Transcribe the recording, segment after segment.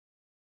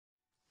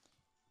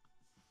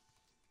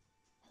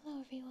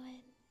everyone,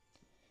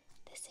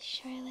 this is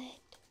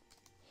Charlotte.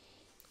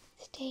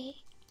 Today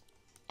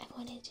I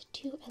wanted to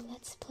do a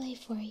let's play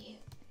for you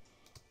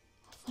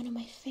of one of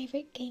my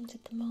favorite games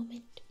at the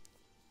moment,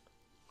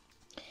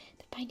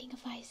 The Binding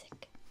of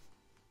Isaac.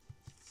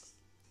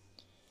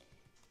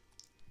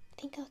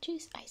 I think I'll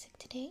choose Isaac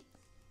today.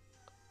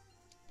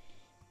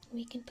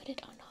 We can put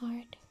it on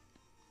hard.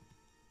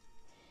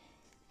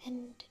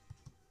 And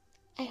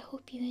I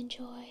hope you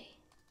enjoy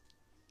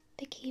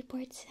the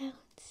keyboard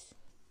sounds.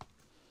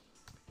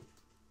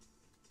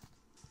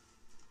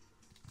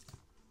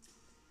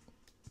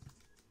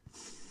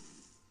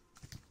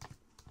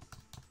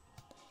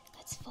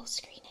 Let's full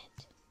screen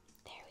it.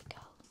 There we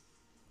go.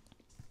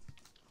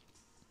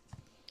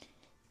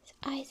 So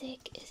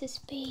Isaac is his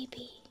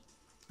baby.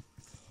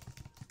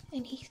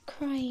 And he's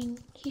crying.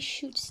 He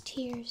shoots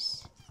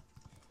tears.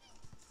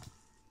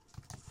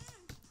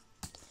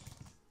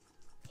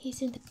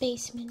 He's in the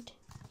basement,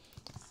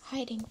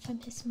 hiding from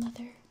his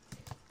mother,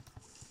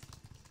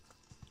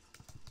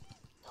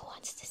 who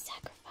wants to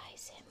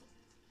sacrifice him.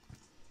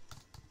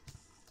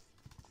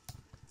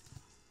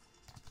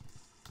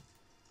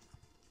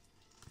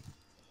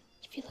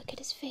 If you look at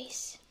his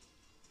face,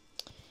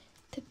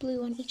 the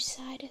blue on each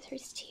side of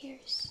his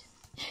tears.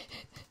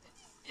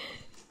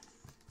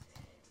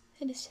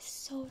 And it's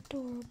just so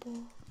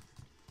adorable.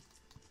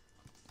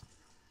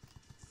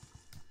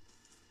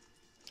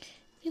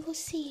 We will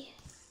see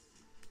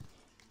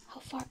how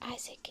far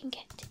Isaac can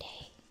get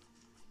today.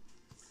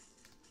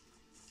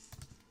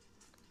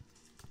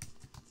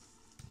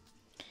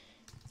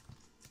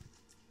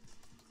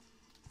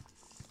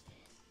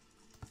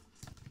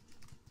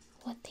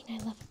 One thing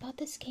I love about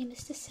this game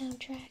is the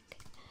soundtrack.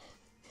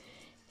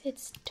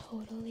 It's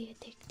totally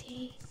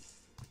addicting.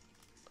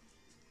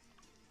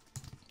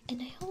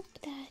 And I hope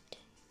that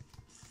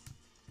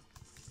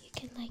you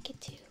can like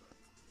it too.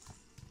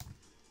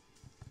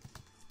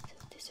 So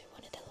these are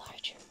one of the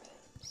larger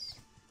rooms.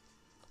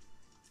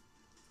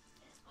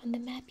 On the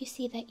map you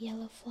see that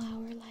yellow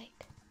flower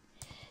like.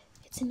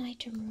 It's an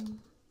item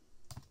room.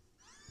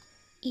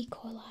 E.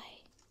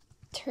 coli.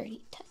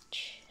 Dirty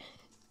touch.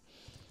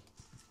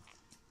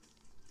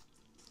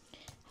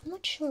 I'm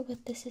not sure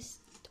what this is,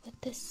 what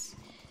this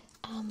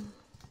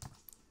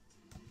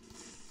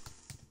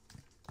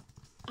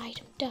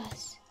item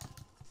does,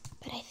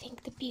 but I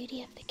think the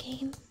beauty of the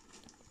game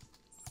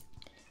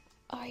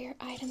are your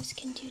items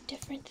can do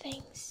different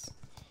things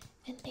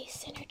and they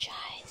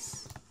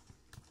synergize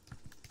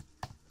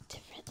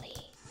differently.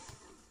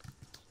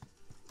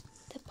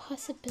 The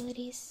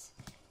possibilities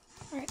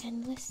are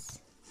endless.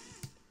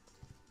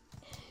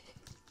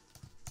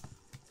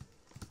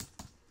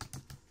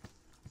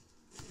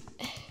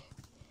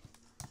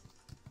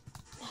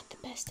 Not the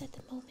best at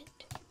the moment.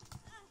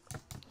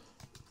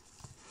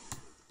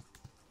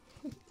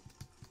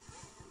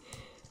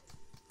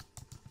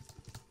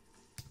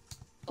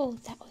 Oh,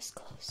 that was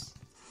close.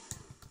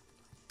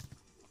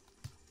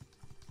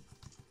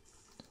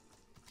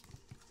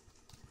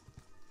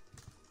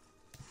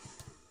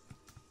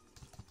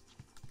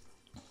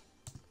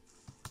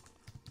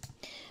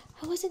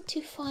 I wasn't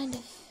too fond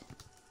of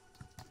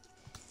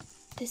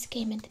this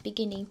game at the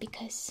beginning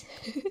because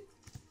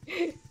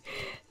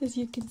as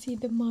you can see,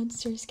 the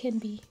monsters can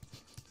be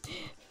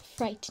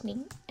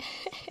frightening.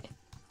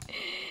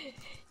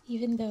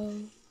 Even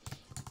though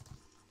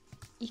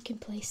you can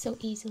play so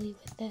easily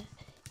with the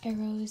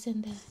arrows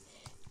and the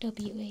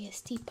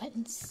WASD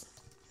buttons,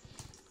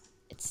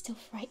 it still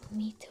frightened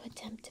me to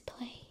attempt to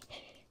play.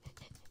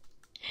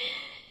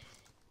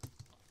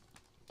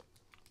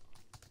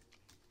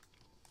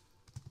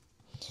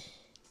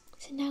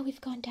 So now we've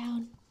gone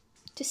down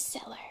to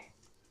cellar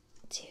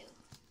 2.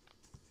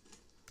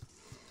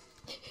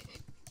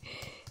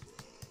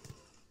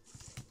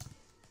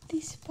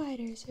 These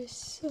spiders are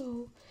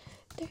so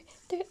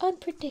they're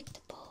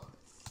unpredictable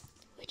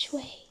which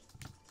way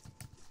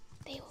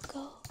they will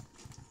go.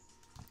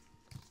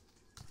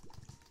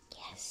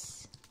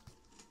 Yes.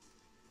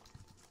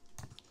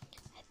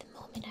 At the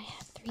moment I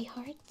have 3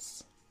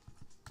 hearts.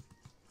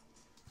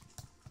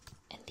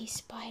 And these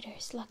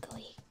spiders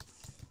luckily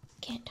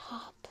can't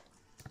hop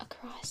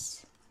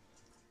across.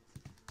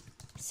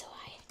 So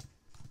I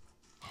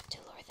have to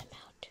lure them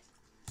out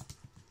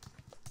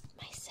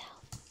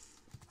myself.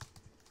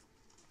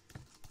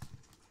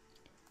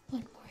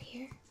 One more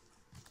here.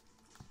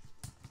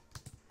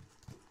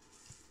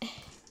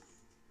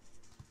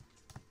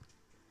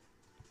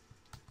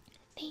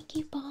 Thank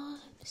you,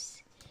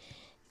 bombs.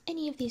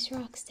 Any of these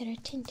rocks that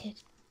are tinted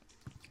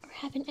or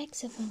have an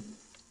X of them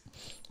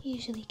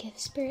usually give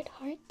spirit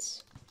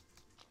hearts,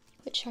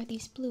 which are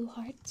these blue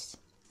hearts.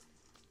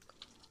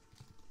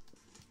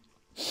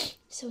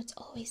 So it's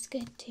always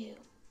good to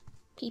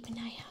keep an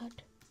eye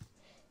out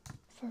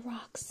for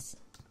rocks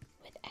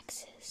with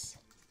X's.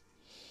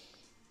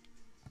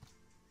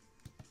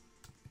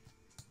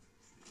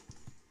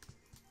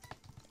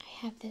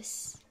 I have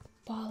this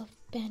ball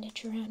of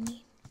bandage around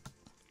me.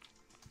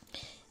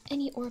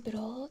 Any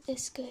orbital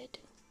is good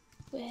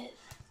with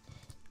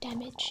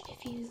damage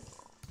if you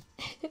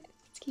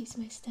excuse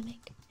my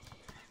stomach,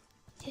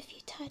 if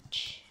you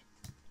touch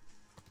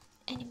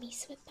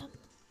enemies with them.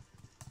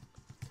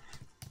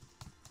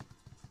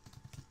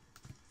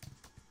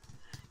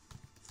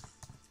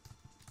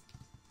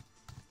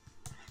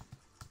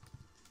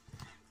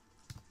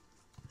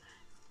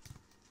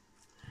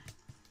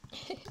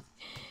 We're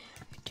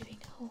doing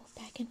a whole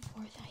back and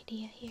forth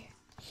idea here.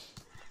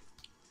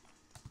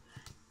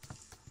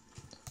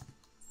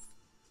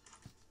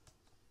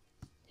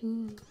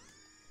 Ooh,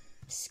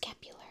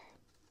 scapular.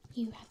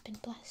 You have been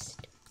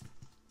blessed.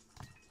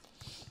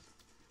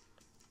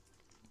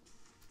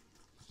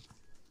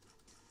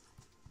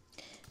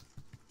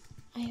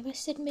 I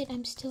must admit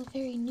I'm still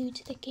very new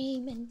to the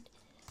game, and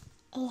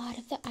a lot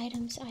of the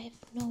items I have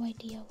no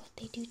idea what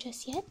they do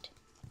just yet.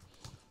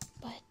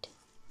 But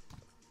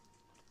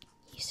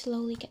you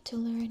slowly get to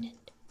learn,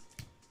 and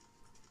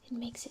it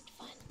makes it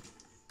fun.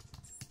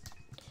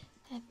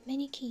 I have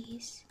many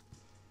keys,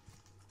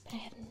 but I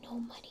have no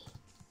money.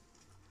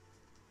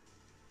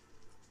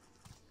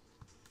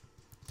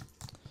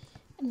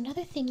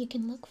 Another thing you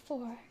can look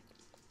for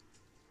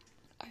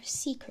are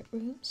secret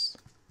rooms,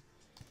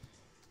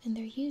 and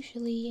they're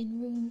usually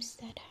in rooms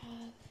that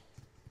have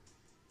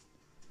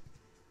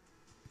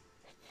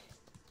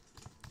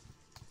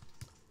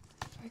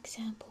for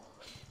example,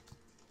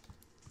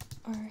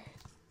 are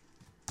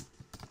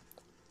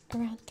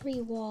around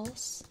 3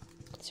 walls,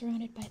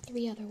 surrounded by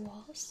 3 other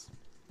walls,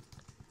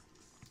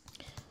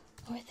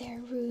 or there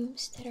are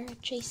rooms that are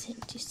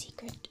adjacent to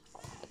secret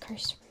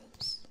curse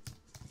rooms.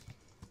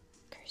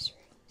 Curse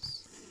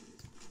rooms.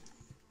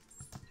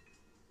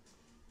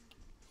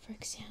 For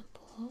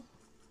example,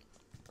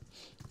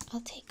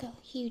 I'll take a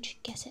huge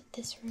guess at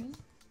this room.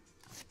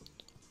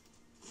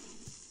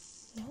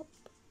 Nope.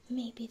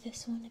 Maybe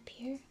this one up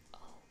here. Oh.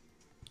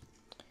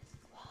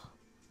 Well,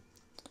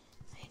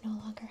 I no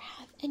longer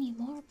have any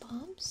more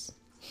bombs.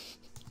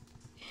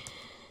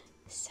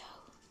 So,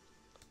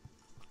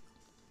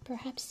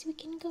 perhaps we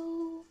can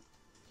go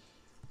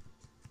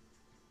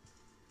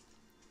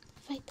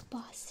fight the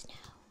boss now.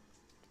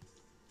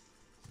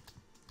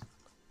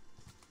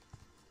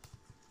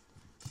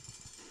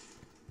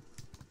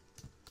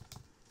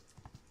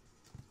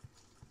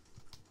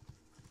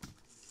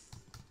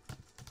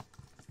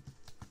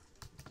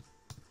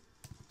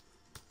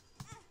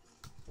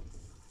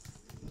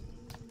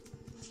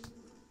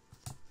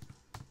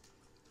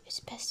 It's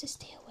best to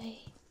stay away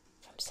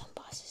from some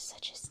bosses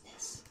such as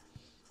this.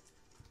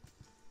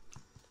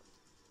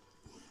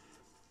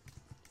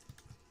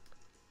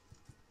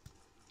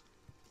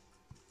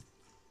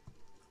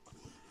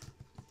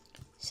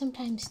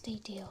 Sometimes they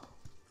deal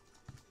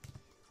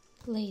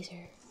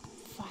laser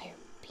fire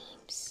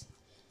beams.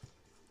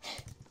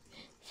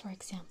 For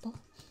example.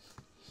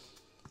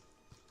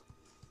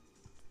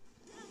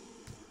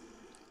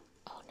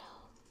 Oh no.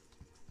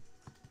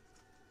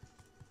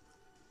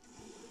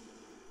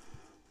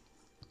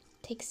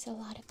 Takes a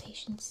lot of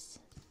patience.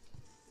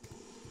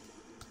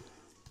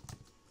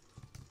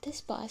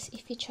 This boss,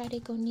 if you try to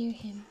go near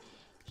him,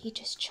 he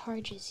just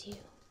charges you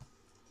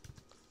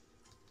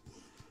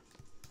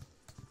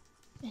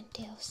and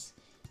deals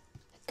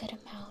a good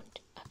amount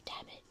of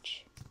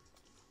damage.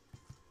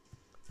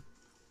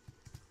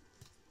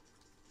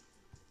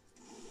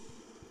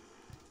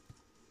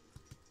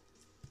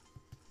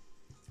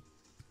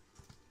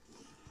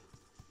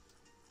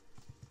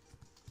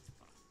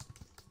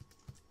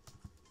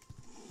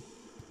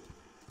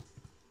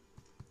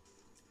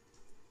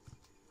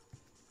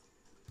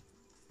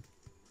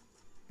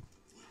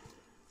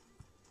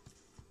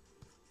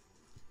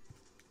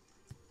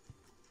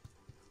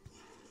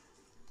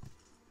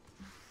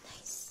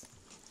 Nice.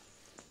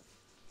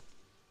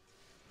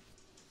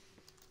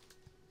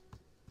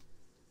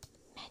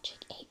 Magic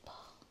 8-ball.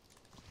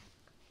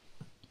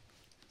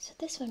 So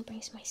this one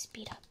brings my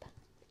speed up.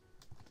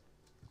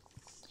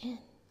 And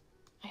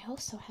I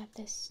also have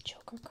this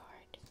Joker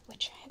card,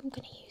 which I'm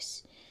going to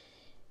use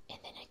in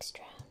the next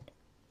round.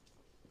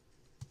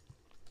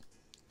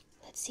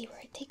 Let's see where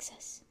it takes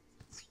us.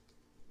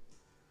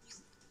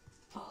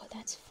 Oh,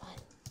 that's fun.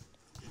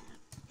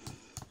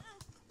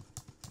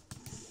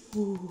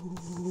 Ooh,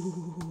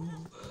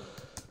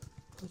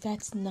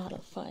 that's not a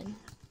fun.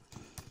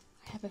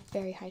 I have a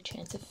very high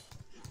chance of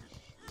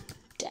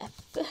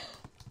death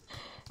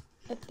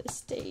at this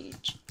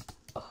stage.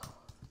 Oh.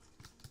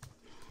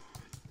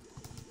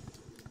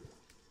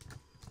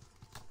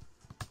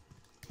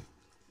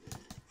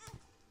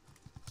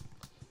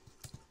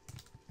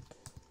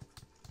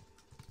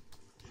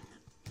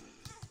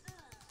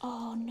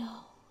 Oh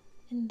no,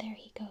 and there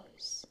he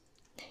goes.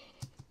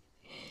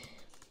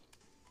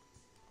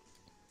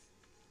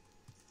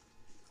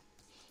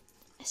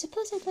 I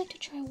suppose I'd like to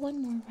try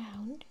one more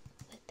round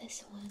with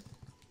this one.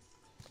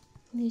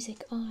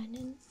 Music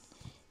on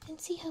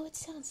and see how it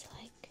sounds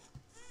like.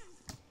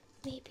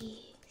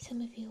 Maybe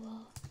some of you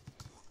will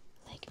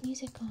like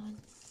music on.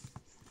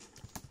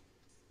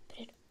 But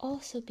it'd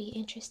also be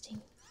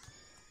interesting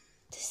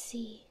to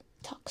see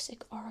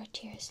toxic aura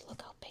tears.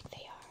 Look how big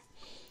they are.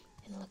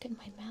 And look at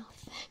my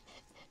mouth.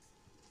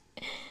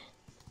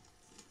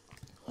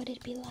 What'd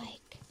it be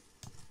like?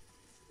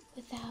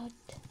 without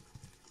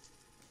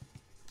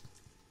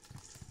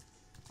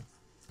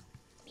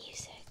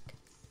music,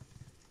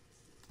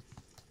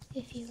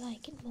 if you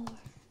like it more.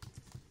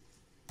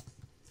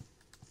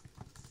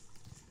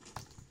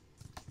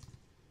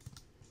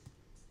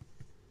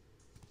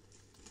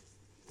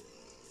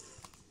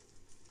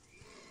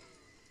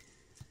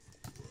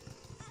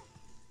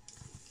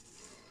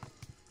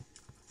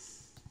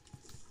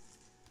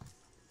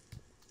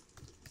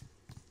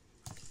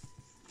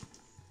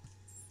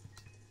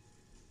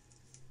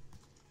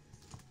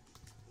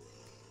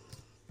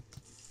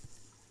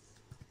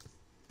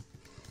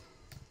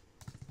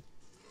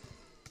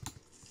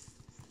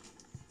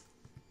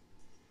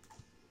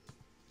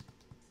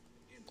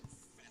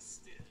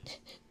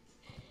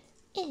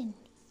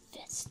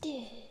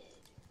 Infested.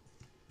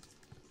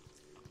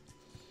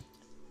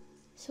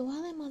 So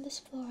while I'm on this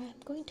floor, I'm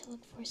going to look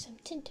for some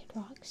tinted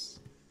rocks.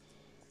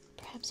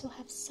 Perhaps we'll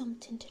have some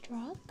tinted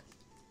rock.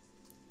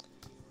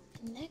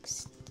 And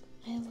next,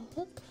 I will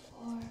look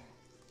for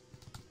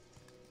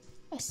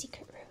a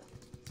secret room.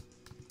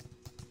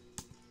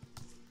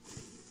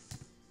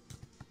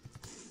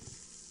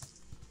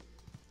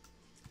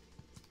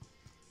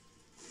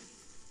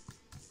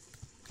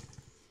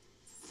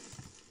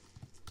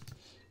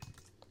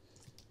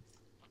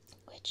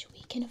 Which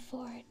we can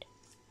afford,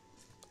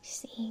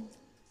 seeing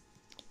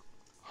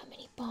how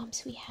many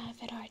bombs we have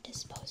at our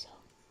disposal.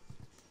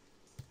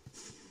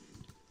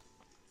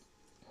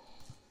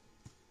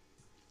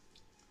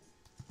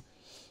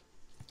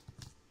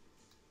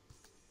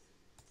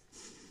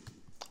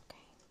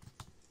 Okay.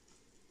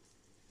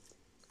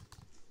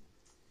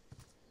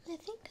 I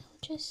think I'll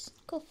just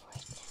go for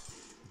it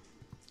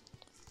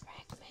now.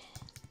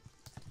 Ragman.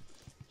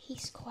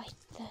 He's quite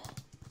the...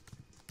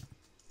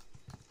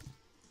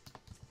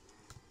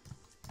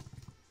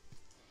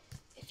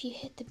 If you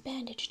hit the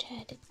bandaged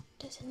head, it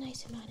does a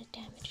nice amount of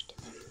damage to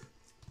them.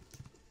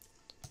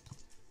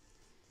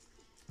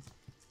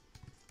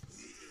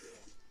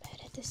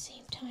 But at the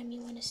same time, you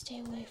want to stay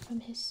away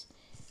from his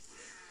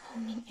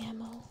homing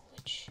ammo,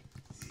 which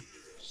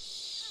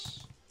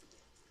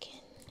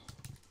can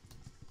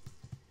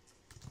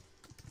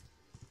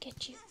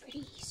get you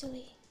pretty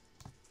easily.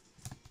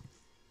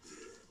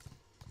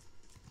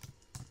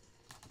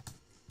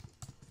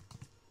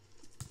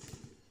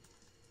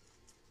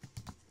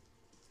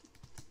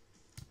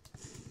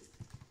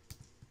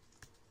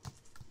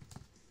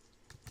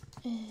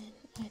 And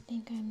I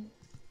think I'm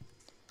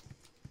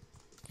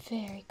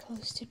very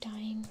close to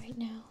dying right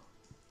now.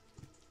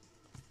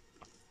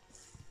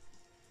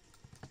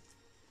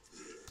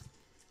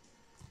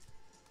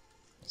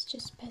 It's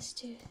just best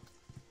to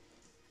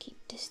keep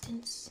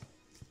distance.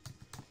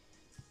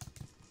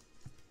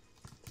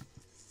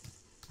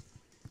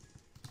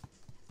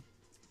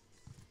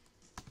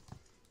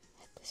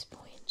 At this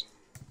point.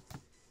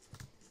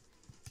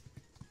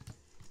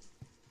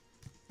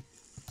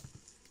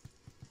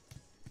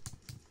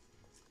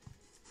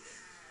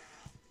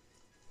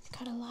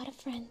 Got a lot of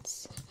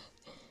friends.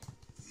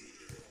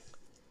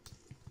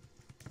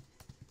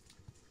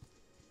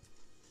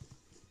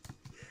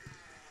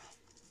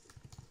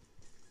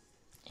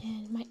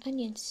 And my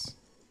onions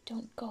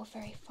don't go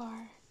very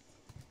far,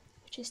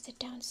 which is the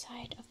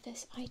downside of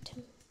this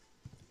item,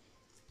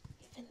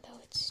 even though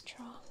it's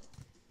strong.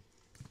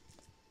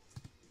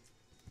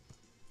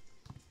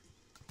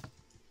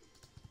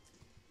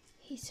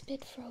 He's a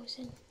bit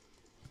frozen.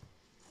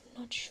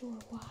 I'm not sure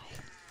why.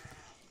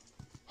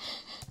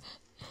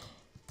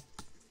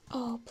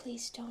 Oh,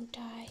 please don't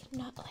die.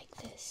 Not like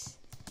this.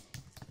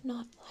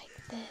 Not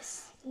like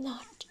this.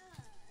 Not.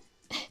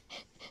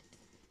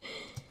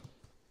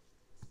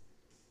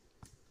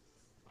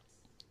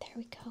 There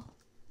we go.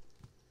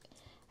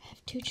 I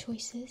have two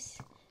choices.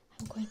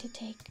 I'm going to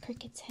take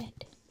Cricket's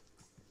head.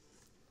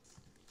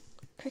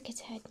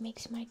 Cricket's head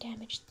makes my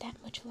damage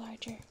that much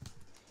larger.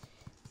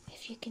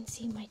 If you can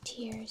see my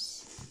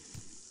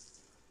tears,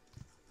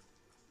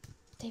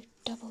 they've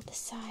doubled the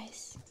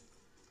size.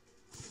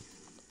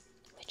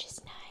 Which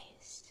is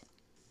nice.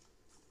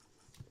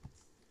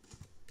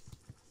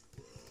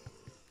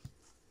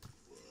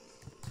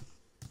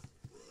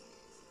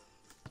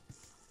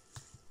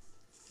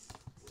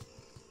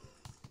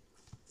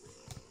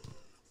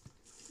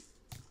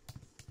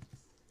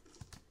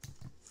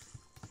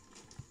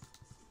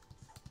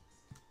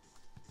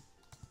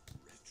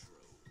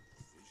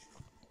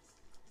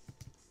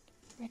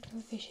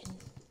 Retrovision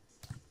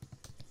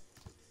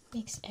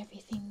makes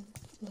everything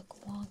look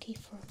wonky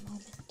for a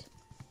moment.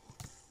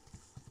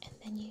 And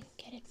then you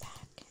get it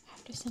back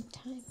after some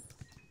time.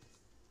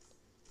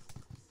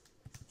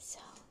 So,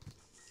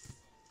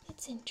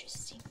 it's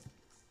interesting.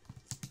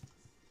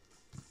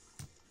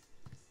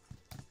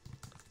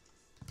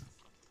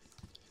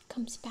 It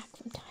comes back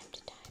from time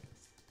to time.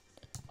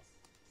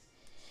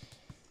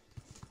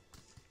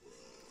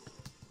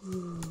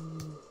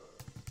 Ooh.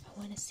 I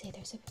want to say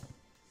there's a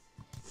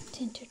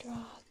tinted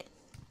rock.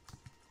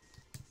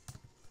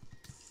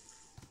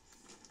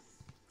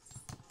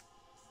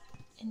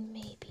 And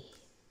maybe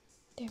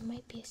there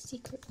might be a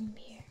secret room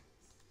here.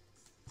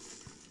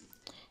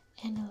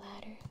 and a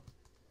ladder.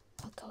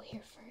 I'll go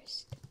here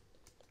first.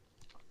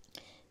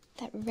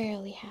 That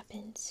rarely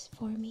happens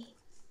for me.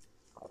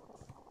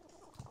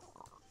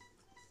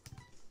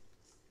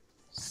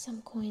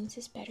 Some coins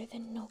is better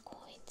than no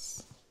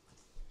coins.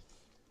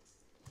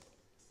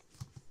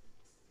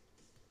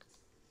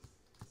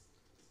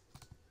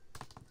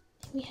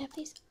 And we have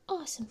these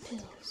awesome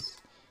pills.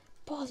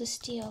 Balls of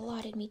Steel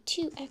allotted me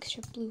 2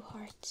 extra blue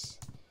hearts.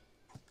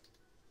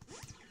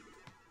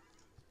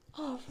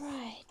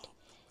 Alright.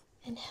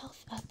 And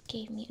Health Up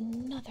gave me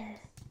another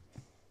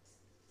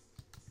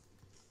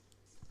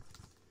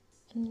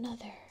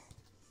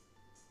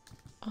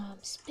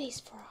space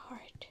for a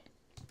heart.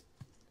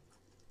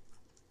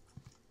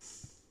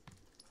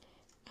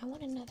 I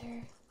want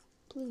another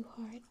blue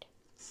heart.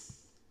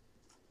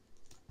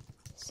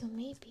 So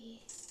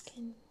maybe I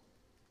can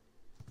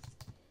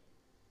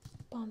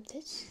bomb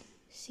this,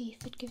 see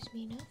if it gives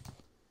me enough.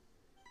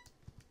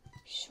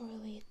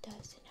 Surely it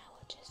does, and I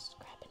will just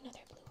grab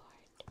another blue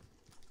heart.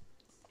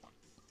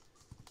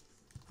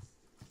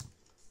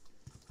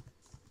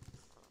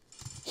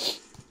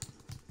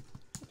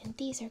 And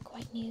these are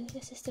quite new.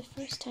 This is the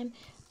first time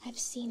I've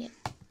seen it.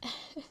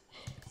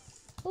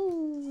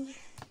 Ooh,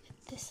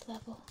 at this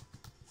level.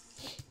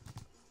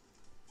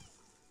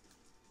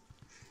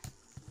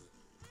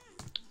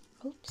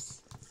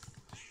 Oops.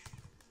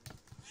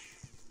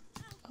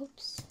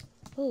 Oops.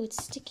 Oh,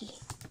 it's sticky.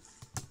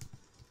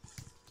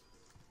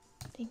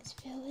 Things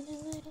feeling a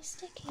little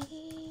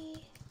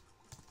sticky.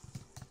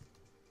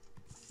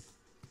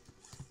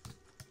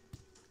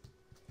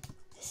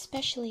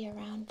 Especially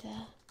around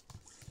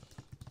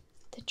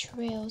the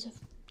trails of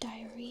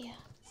diarrhea.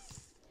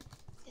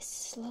 This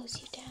slows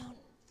you down.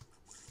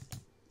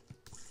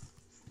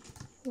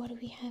 What do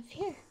we have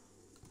here?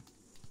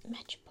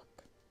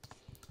 Matchbook.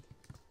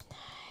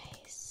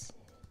 Nice.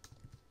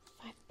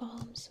 5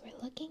 bombs.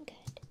 We're looking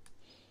good.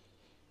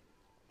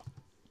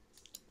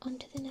 On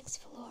to the next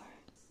floor.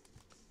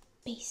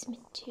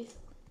 Basement 2.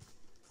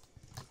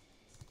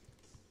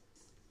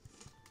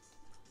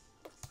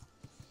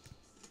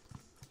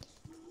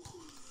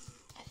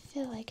 I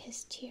feel like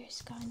his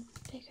tear's gone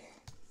bigger,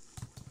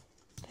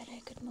 but I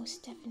could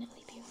most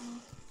definitely be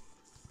wrong.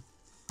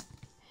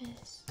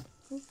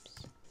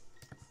 Oops.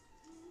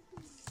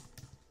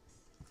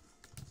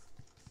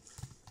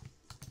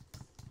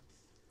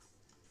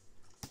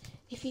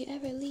 If you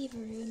ever leave a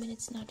room and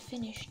it's not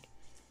finished,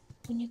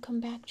 when you come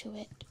back to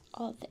it,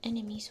 all the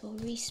enemies will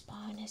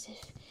respawn as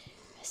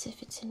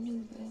if it's a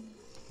new room.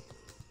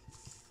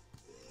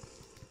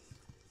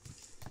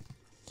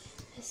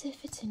 As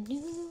if it's a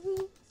new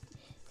room.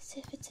 As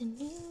if it's a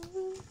new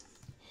room.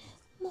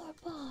 More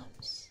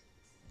bombs.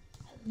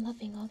 I'm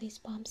loving all these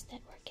bombs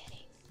that we're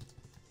getting.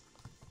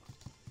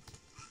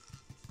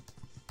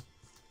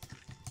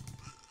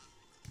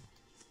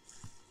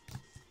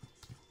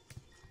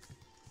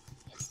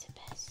 It's the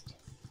best.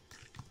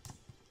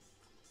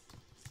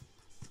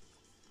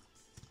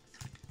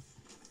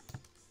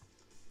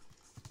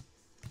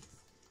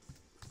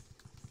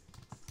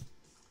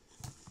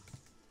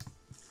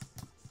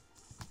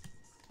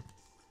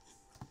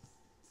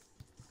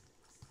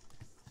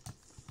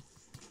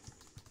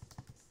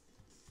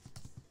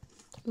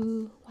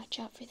 Ooh, watch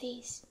out for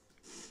these.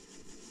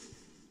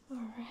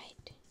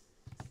 Alright.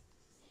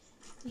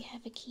 We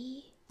have a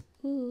key.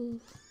 Ooh.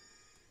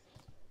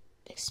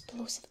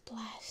 Explosive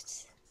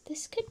blasts.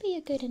 This could be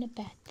a good and a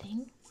bad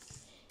thing.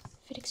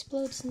 If it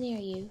explodes near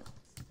you,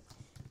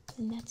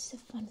 then that's the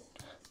fun.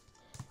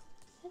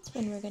 That's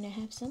when we're gonna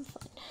have some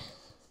fun.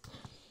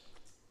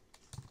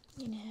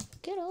 We're gonna have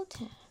a good old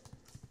time.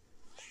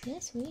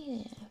 Yes, we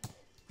have.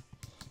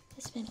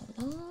 It's been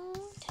a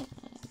long time.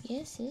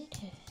 Yes, it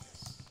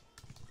has.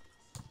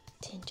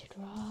 Tinted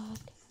rock.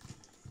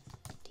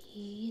 Do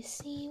you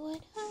see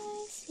what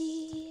I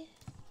see?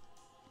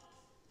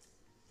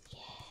 Yeah.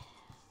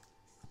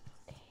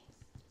 Okay.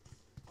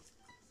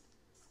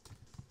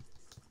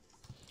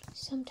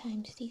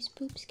 Sometimes these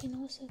poops can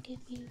also give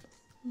you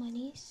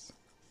monies.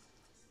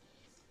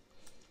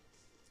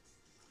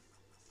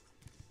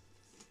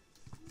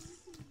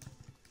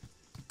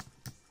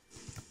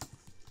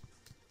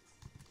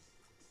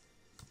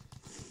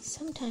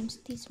 Sometimes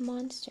these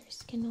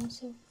monsters can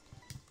also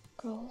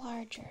grow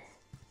larger,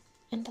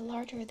 and the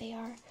larger they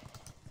are,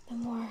 the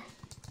more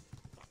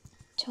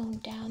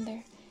toned down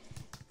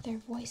their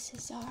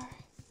voices are.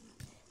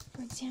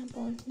 For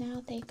example,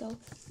 now they go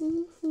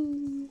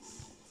woohoo,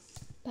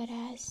 but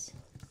as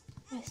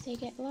they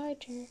get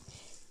larger,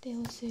 they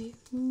will say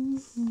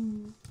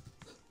woohoo.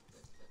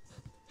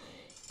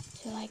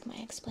 Do you like my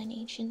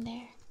explanation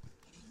there?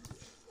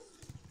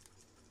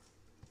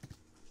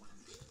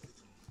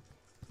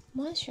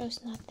 Monstro's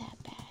not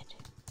that bad.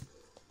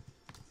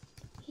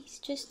 He's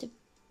just a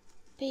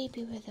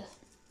baby with a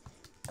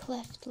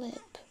cleft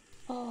lip.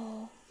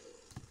 Oh.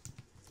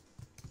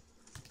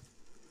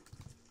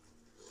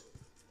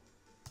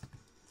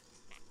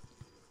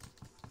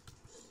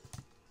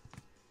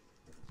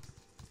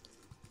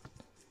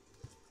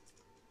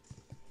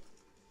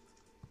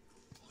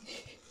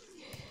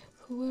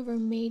 whoever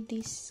made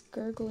these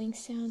gurgling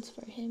sounds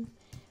for him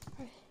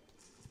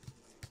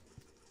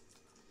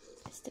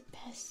is the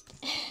best.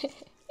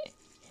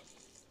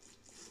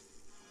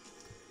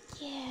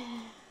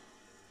 Yeah.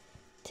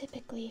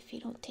 Typically, if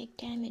you don't take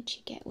damage,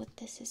 you get what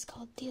this is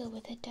called Deal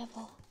with a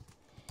Devil.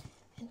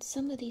 And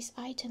some of these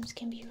items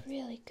can be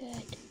really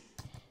good.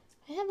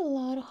 I have a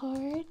lot of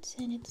hearts,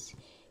 and it's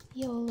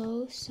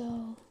YOLO,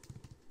 so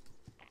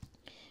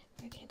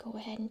we're gonna go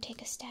ahead and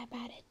take a stab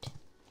at it.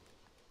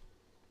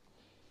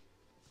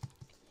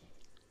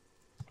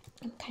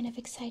 I'm kind of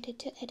excited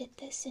to edit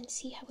this and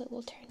see how it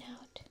will turn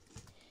out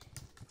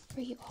for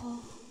you all.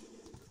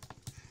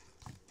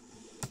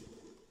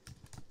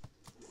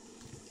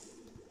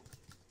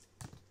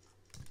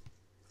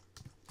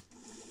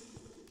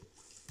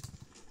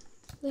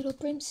 Little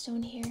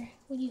brimstone here.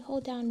 When you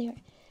hold down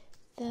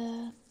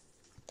the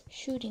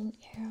shooting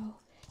arrow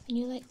and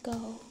you let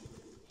go,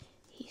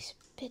 he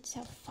spits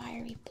out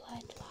fiery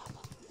blood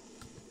lava.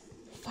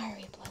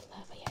 Fiery blood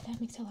lava, yeah, that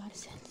makes a lot of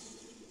sense.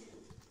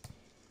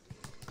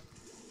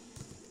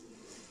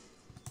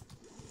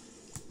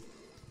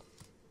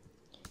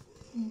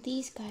 And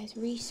these guys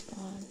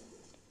respawn,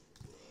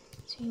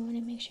 so you want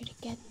to make sure to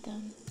get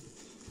them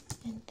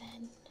and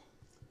then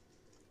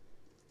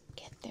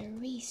get their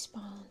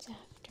respawns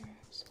after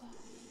as well.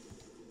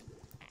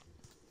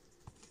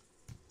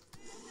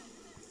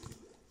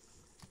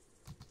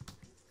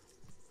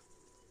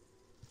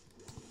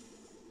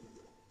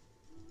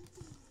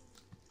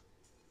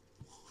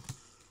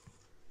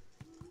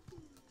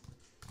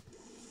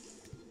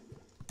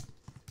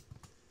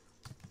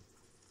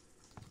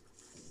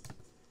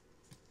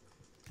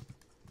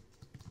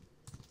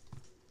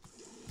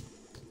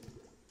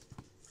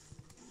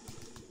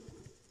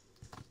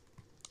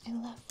 I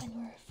love when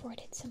we're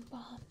afforded some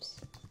bombs.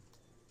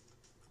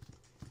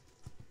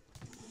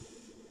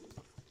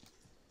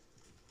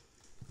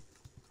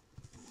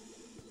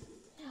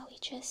 Now we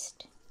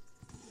just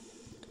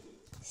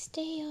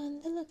stay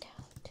on the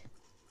lookout.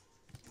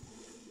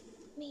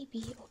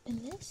 Maybe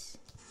open this.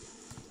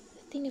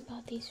 The thing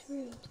about these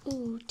rooms...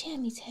 Ooh,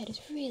 Tammy's head is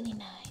really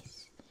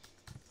nice.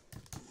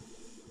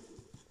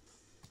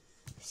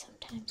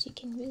 Sometimes you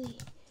can really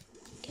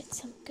get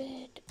some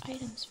good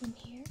items from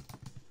here.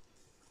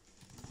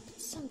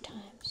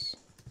 Sometimes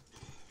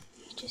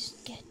you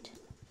just get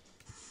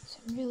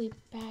some really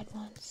bad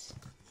ones.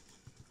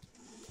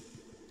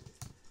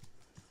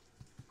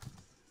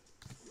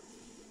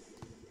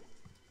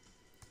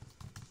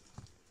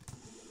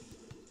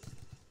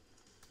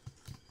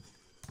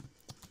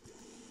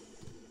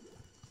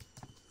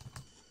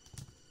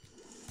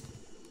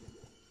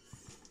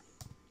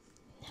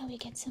 Now we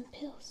get some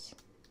pills.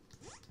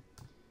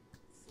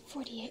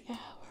 48-hour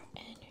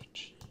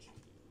energy.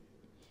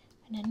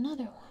 And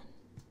another one.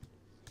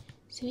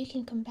 So we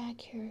can come back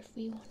here if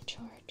we want to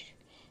charge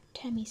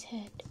Tammy's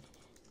head.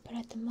 But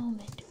at the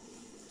moment,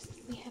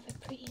 we have a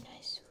pretty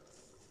nice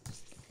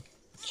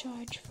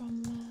charge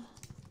from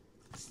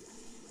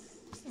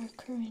our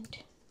current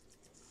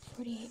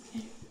 48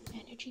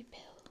 energy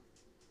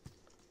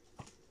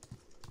pill.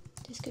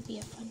 This could be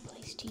a fun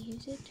place to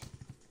use it.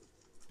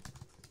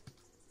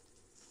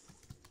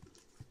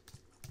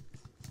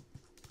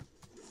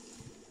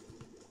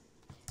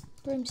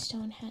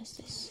 Brimstone has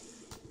this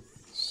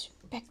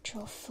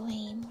spectral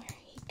flame where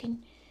he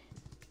can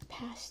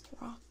pass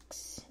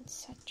rocks and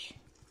such.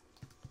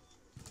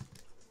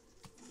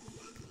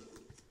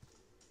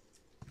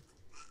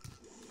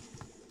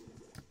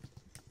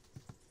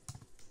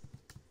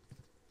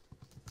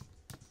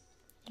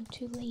 I'm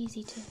too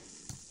lazy to.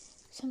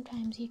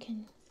 Sometimes you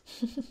can.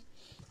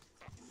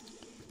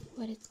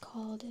 What it's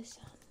called is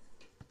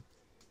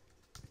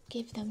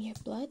give them your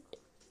blood,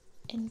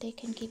 and they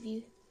can give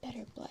you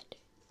better blood,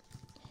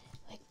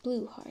 like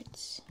blue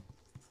hearts.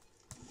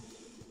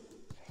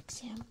 For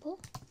example,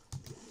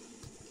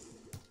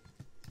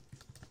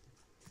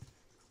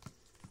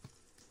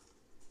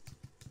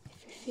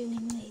 if you're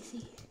feeling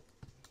lazy,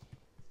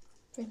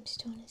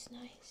 brimstone is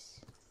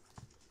nice.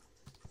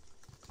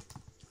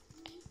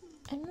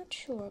 I'm not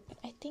sure, but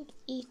I think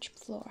each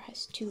floor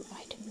has 2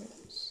 item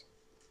rooms.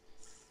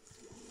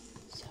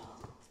 So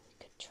we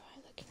could try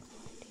looking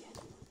for the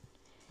other one.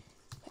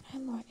 But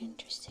I'm more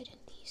interested in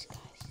these guys.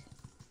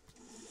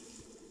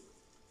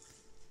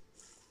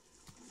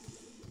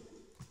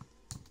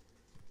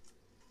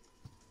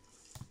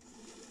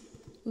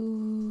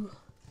 Ooh,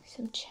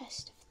 some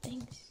chest of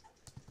things.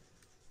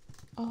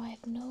 Oh, I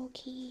have no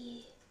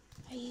key.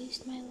 I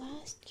used my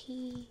last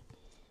key.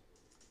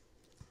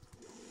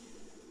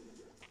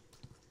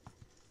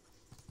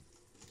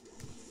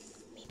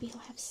 Maybe he'll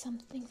have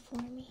something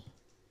for me.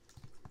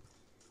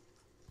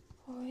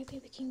 Or maybe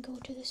we can go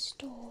to the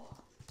store.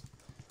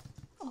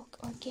 Or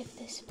give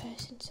this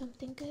person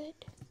something good.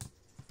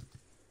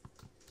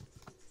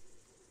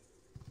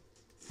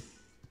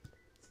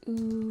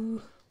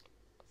 Ooh.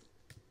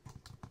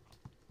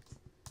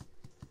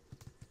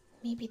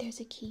 Maybe there's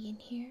a key in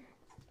here.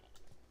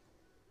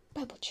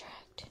 Bible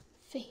tract.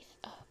 Faith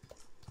up.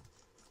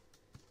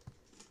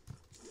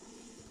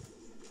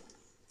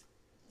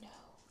 No.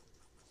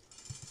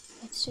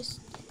 let's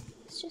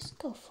just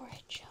go for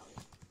it, shall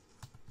we?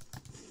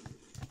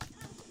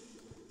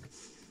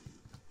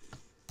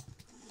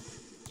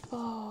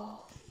 Oh.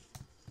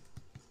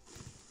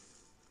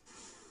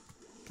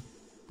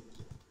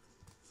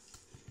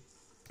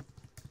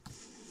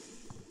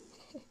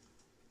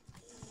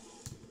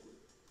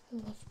 I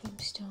love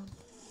brimstone.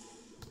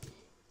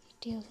 It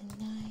deals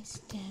nice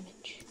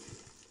damage.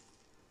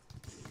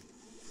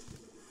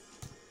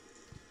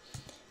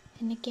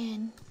 And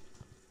again,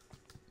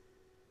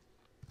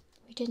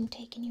 we didn't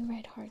take any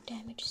red heart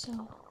damage,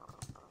 so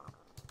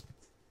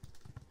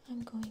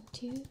I'm going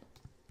to...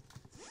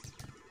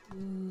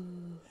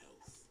 Ooh.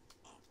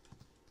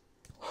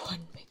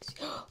 One mix.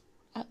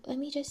 Let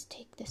me just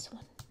take this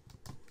one.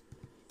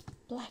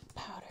 Black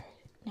powder.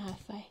 Now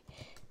if I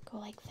go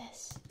like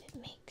this, it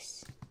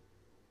makes...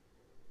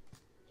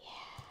 Yeah.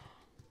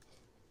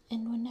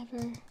 And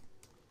whenever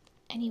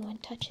anyone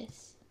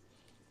touches,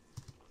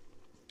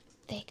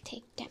 they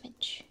take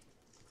damage.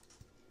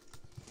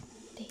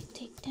 They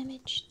take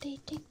damage. They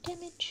take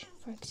damage.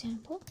 For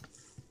example...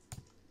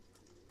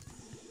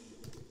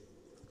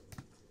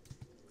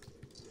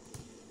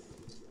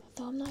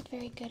 Though I'm not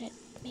very good at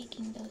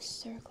making those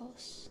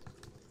circles.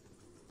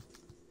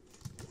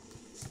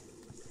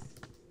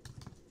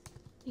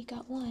 We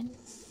got one.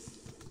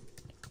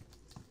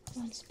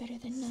 One's better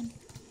than none.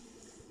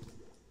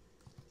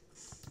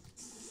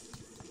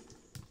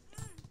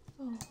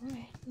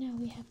 Alright, now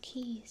we have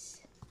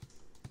keys.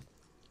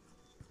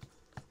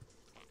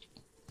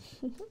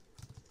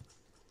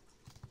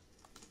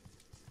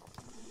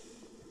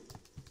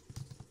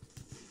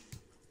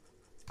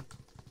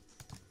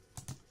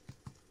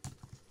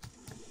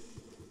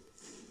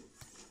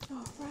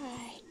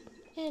 Alright,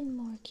 and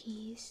more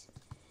keys.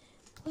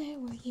 Where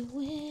were you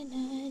when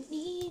I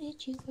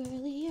needed you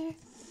earlier?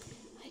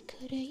 I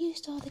could have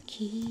used all the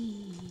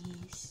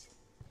keys.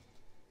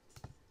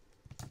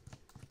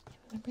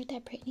 Remember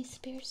that Britney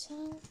Spears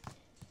song?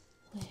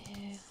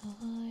 Where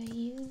are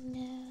you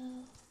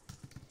now?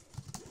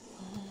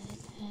 What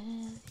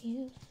have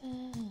you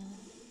found?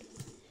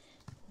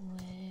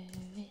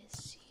 Where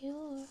is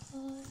your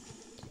heart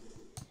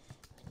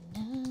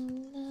when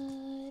I'm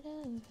not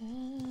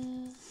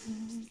around?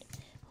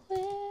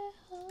 Where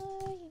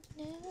are you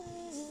now?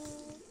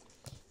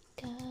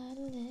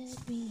 Gotta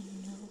let me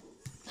know.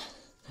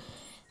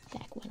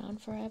 That went on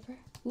forever.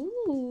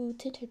 Ooh,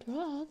 tinted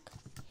rock.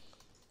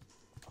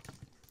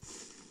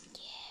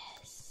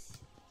 Yes.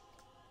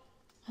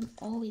 I'm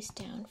always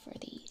down for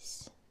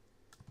these.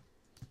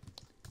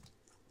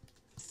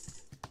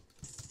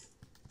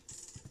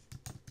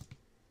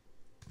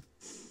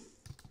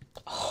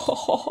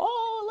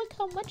 Oh, look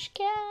how much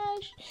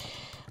cash.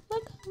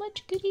 Look how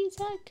much goodies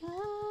I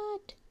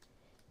got.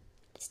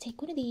 Let's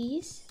take one of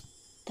these.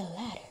 The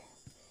ladder.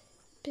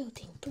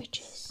 Building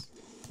bridges.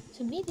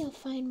 So maybe I'll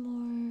find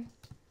more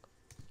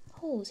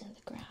holes in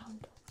the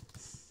ground.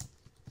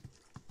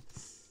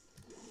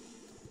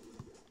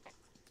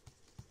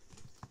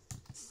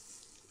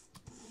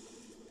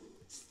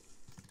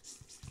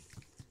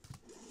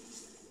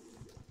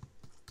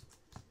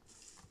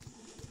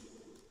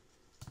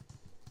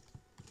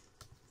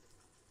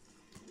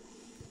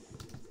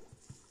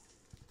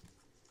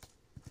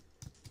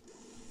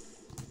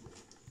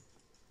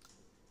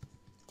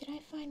 Did I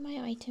find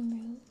my item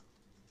room?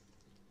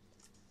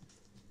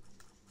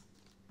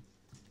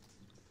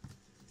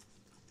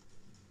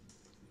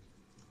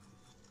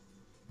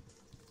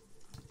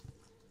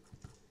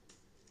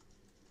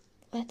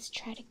 Let's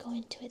try to go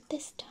into it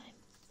this time.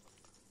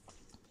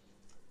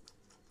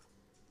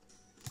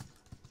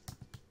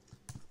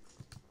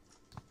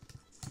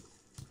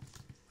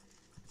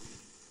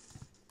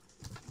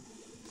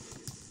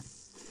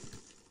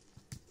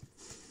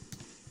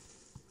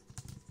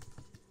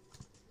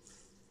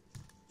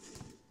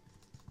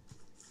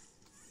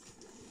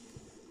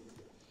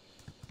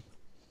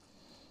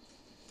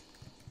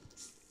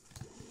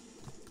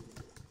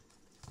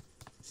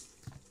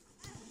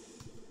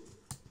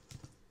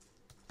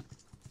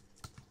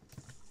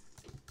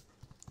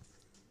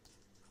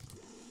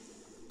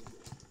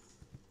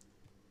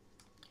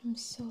 I'm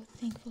so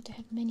thankful to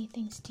have many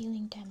things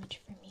dealing damage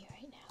for me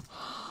right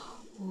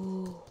now.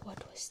 Ooh,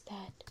 what was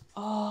that?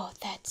 Oh,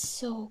 that's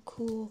so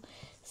cool.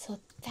 So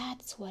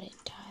that's what it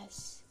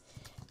does.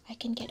 I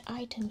can get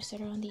items that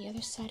are on the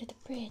other side of the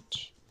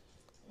bridge.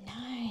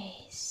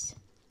 Nice.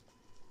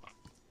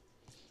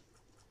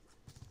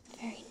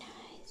 Very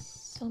nice.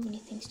 So many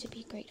things to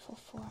be grateful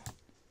for.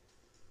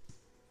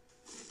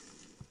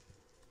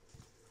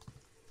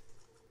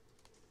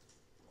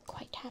 I'm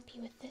quite happy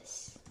with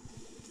this.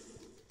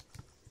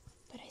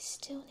 But I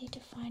still need to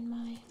find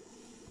my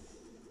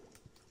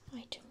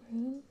item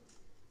room.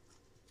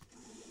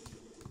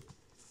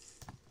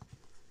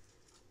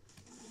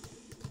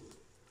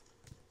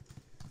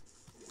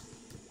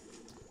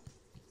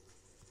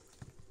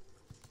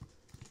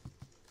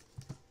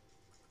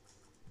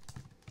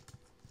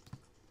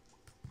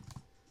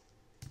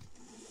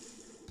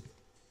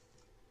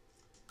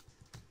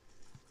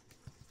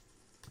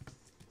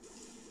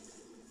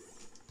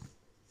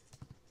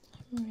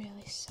 I'm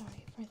really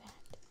sorry for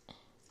that.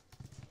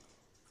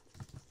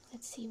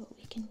 Let's see what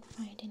we can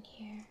find in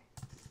here.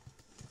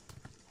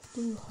 A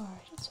blue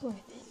heart, it's worth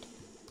it.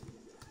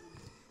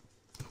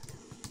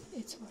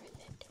 It's worth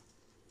it.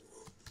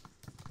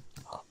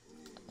 Oh.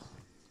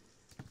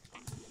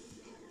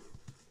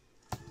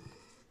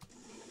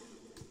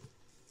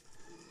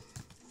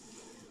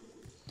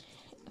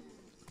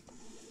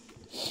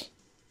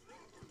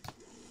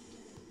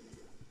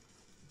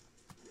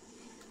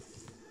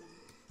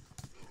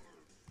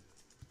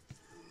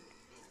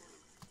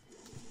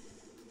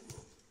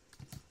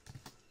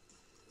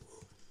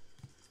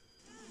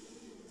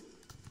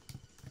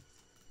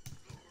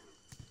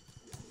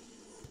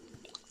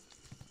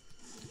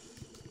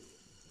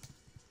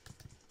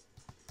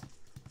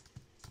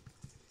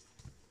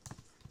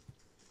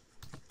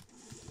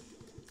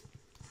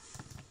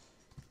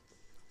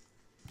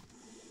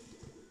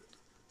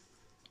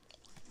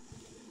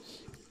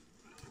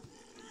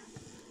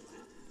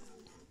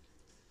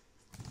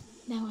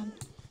 Now I'm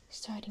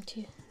starting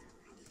to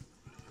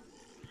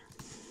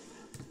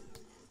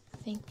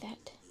think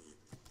that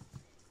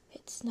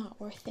it's not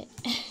worth it.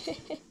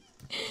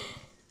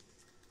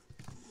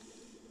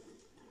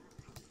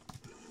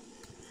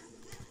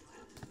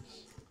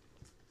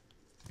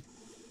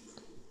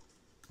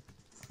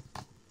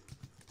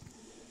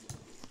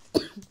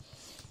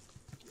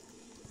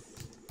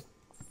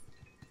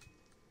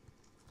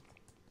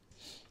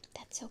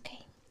 That's okay.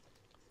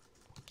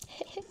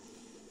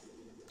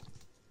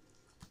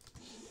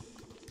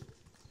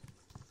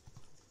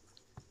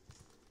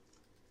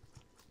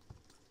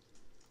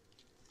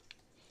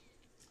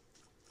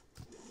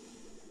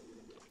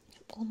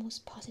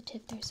 Almost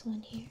positive there's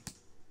one here.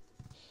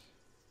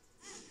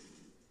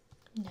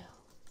 No.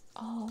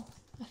 Oh,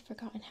 I've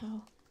forgotten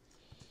how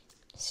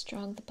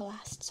strong the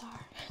blasts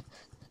are.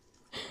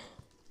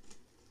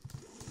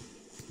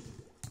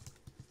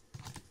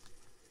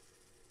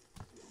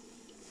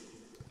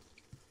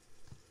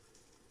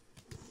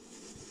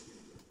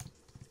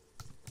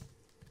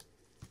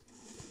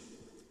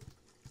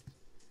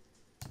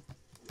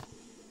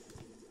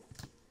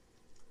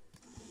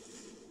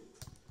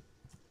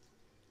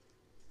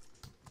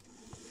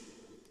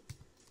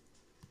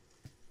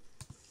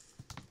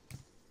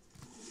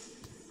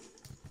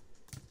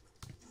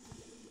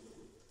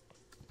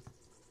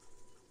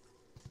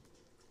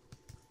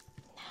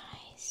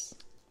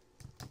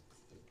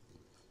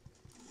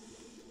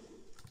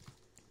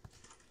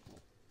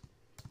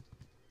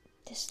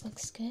 This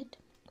looks good.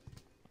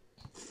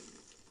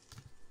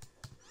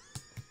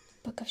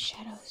 Book of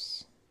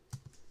Shadows.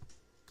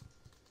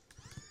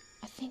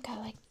 I think I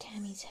like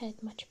Tammy's head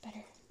much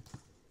better.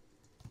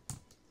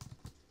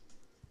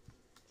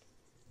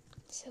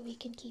 So we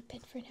can keep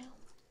it for now.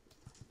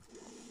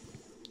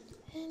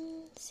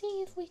 And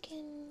see if we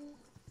can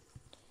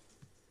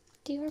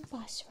do our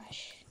boss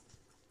rush.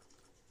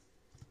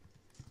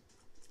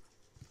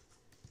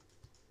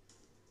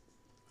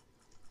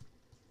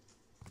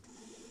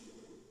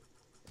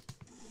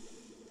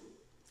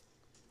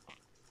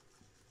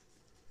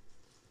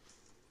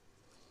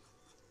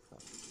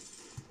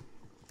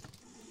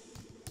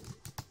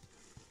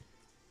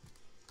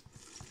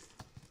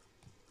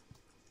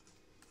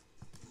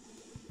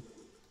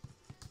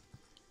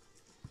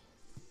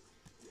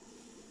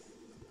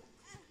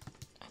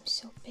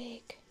 So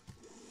big.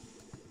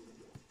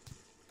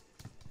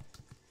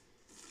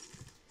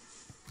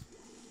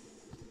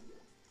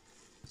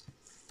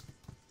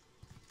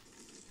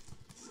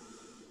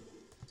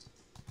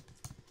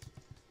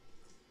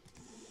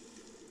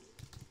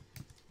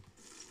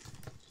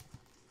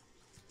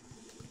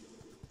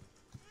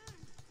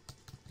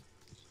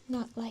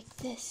 Not like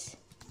this.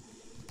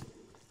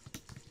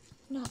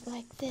 Not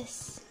like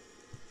this.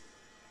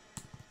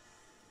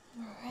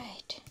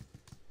 Alright.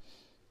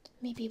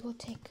 Maybe we'll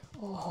take...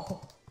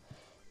 Oh,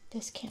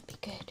 this can't be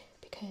good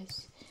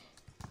because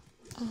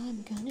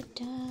I'm gonna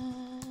die.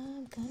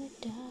 I'm gonna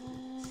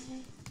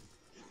die.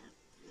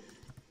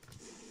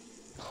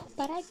 Oh,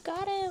 but I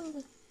got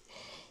him.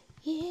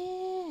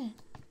 Yeah.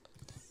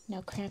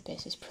 Now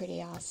Krampus is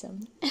pretty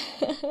awesome.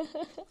 Okay,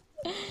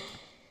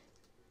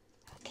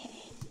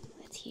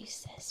 let's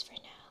use this for now.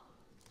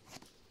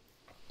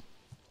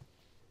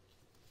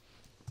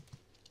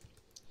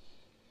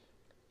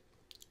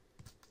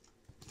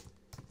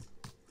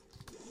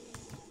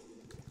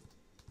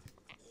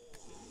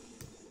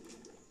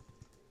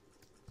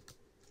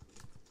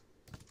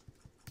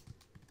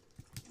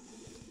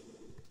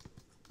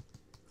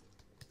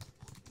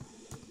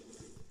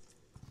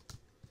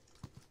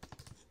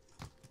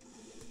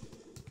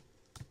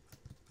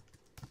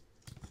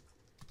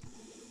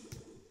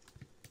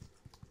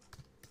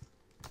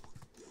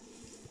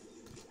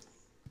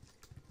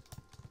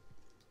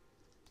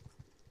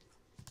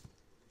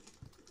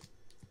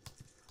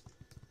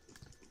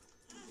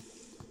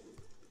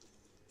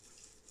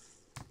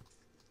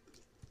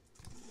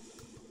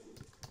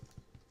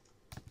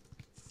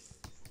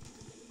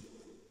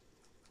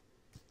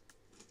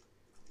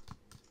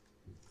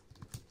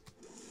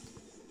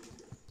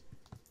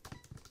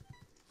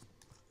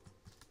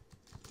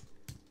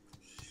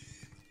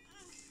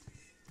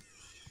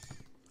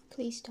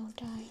 Please don't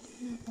die.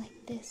 Not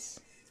like this.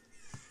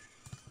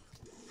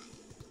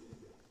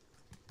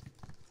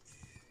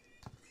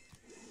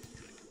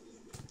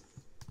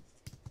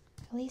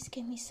 At least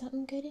give me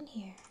something good in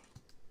here.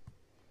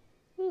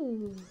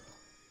 Ooh,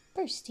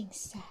 bursting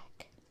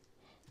sack.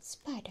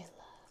 Spider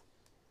love.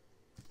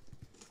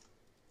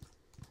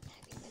 I'm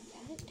happy with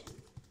that.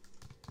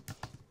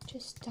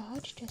 Just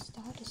dodge is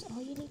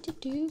all you need to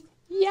do.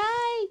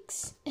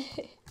 Yikes!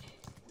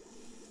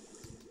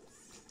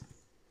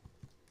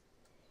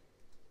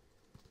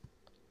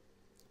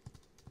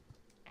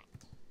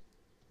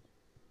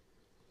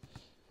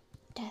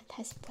 Death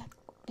has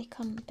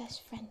become a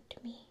best friend to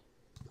me.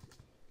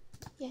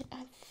 Yet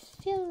I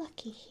feel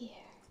lucky here.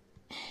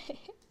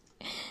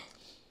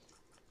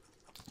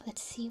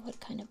 Let's see what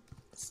kind of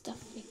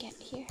stuff we get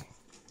here.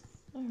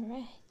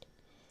 Alright.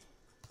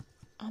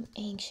 I'm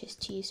anxious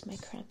to use my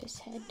Krampus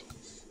head.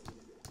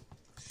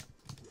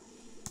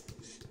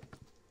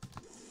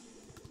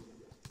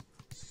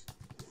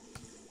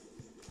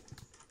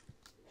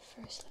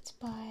 First, let's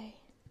buy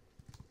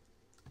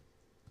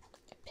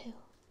a pill.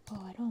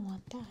 Oh, I don't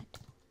want that.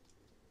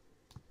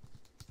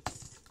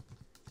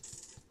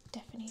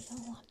 Definitely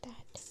don't want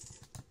that.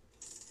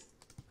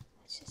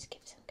 Let's just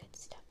give some good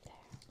stuff there.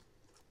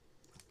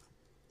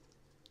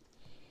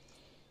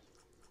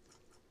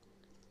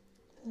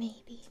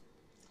 Maybe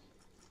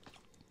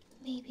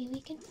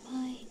we can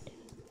find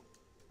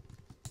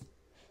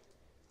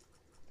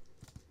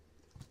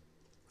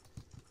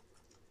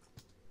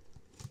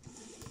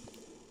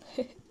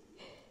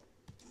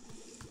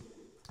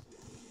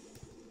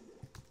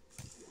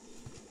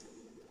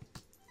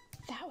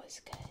that was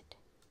good.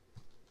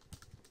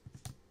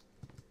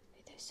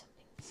 Wait, there's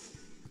something.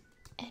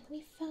 And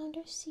we found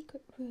our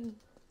secret room.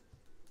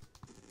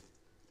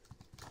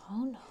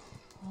 Oh no,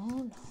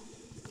 oh no,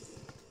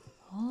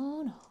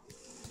 oh no.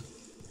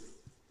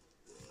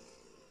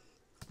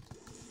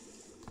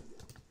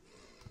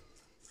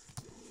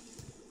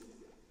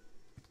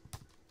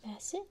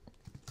 That's it.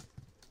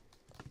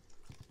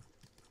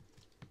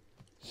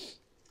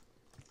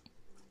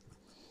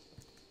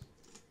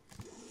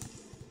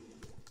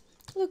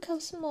 Look how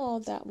small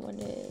that one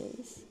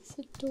is. It's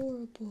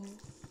adorable.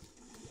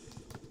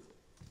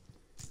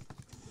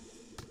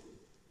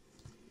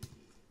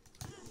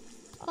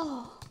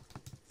 Oh.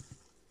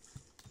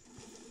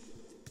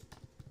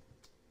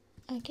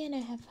 Again, I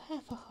have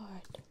half a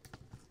heart.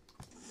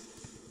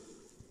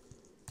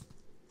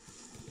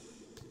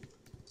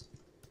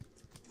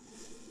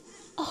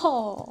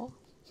 Oh.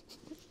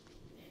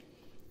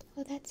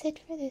 Well, that's it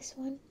for this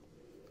one.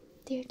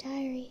 Dear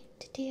diary,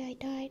 today I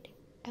died.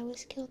 I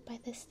was killed by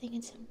this thing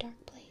in some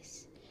dark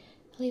place.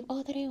 I leave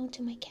all that I own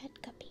to my cat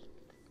Guppy.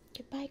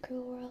 Goodbye,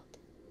 cruel world.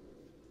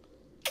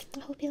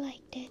 I hope you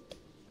liked it.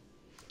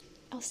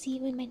 I'll see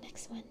you in my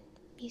next one.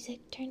 Music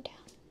turned down.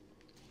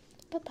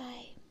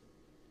 Bye-bye.